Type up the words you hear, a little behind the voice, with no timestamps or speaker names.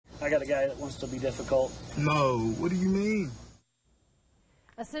I got a guy that wants to be difficult. No, what do you mean?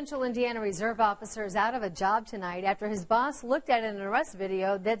 A Central Indiana Reserve officer is out of a job tonight after his boss looked at an arrest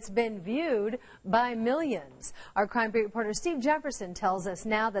video that's been viewed by millions. Our crime beat reporter Steve Jefferson tells us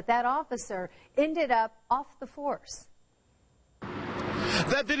now that that officer ended up off the force.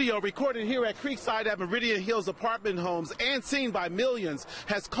 That video recorded here at Creekside at Meridian Hills apartment homes and seen by millions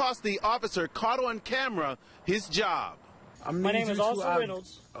has cost the officer caught on camera his job. My name is Officer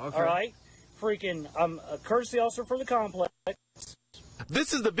Reynolds. Okay. All right. I'm a courtesy officer for the complex.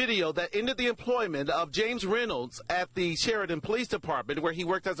 This is the video that ended the employment of James Reynolds at the Sheridan Police Department, where he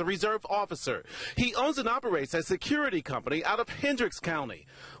worked as a reserve officer. He owns and operates a security company out of Hendricks County.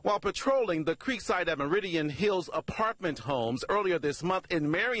 While patrolling the Creekside at Meridian Hills apartment homes earlier this month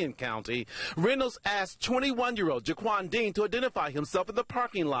in Marion County, Reynolds asked 21-year-old Jaquan Dean to identify himself in the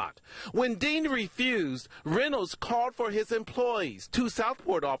parking lot. When Dean refused, Reynolds called for his employees, 2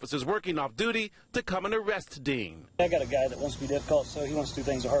 Southport officers working off duty, to come and arrest Dean. I got a guy that wants to be difficult, so he wants to do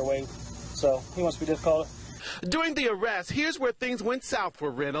things the hard way, so he wants to be difficult. During the arrest, here's where things went south for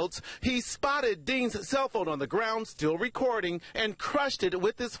Reynolds. He spotted Dean's cell phone on the ground, still recording, and crushed it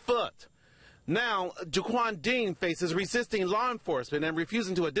with his foot. Now, Jaquan Dean faces resisting law enforcement and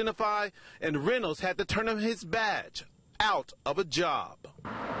refusing to identify, and Reynolds had to turn him his badge out of a job.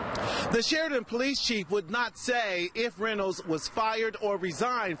 The Sheridan police chief would not say if Reynolds was fired or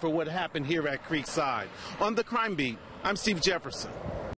resigned for what happened here at Creekside. On the Crime Beat, I'm Steve Jefferson.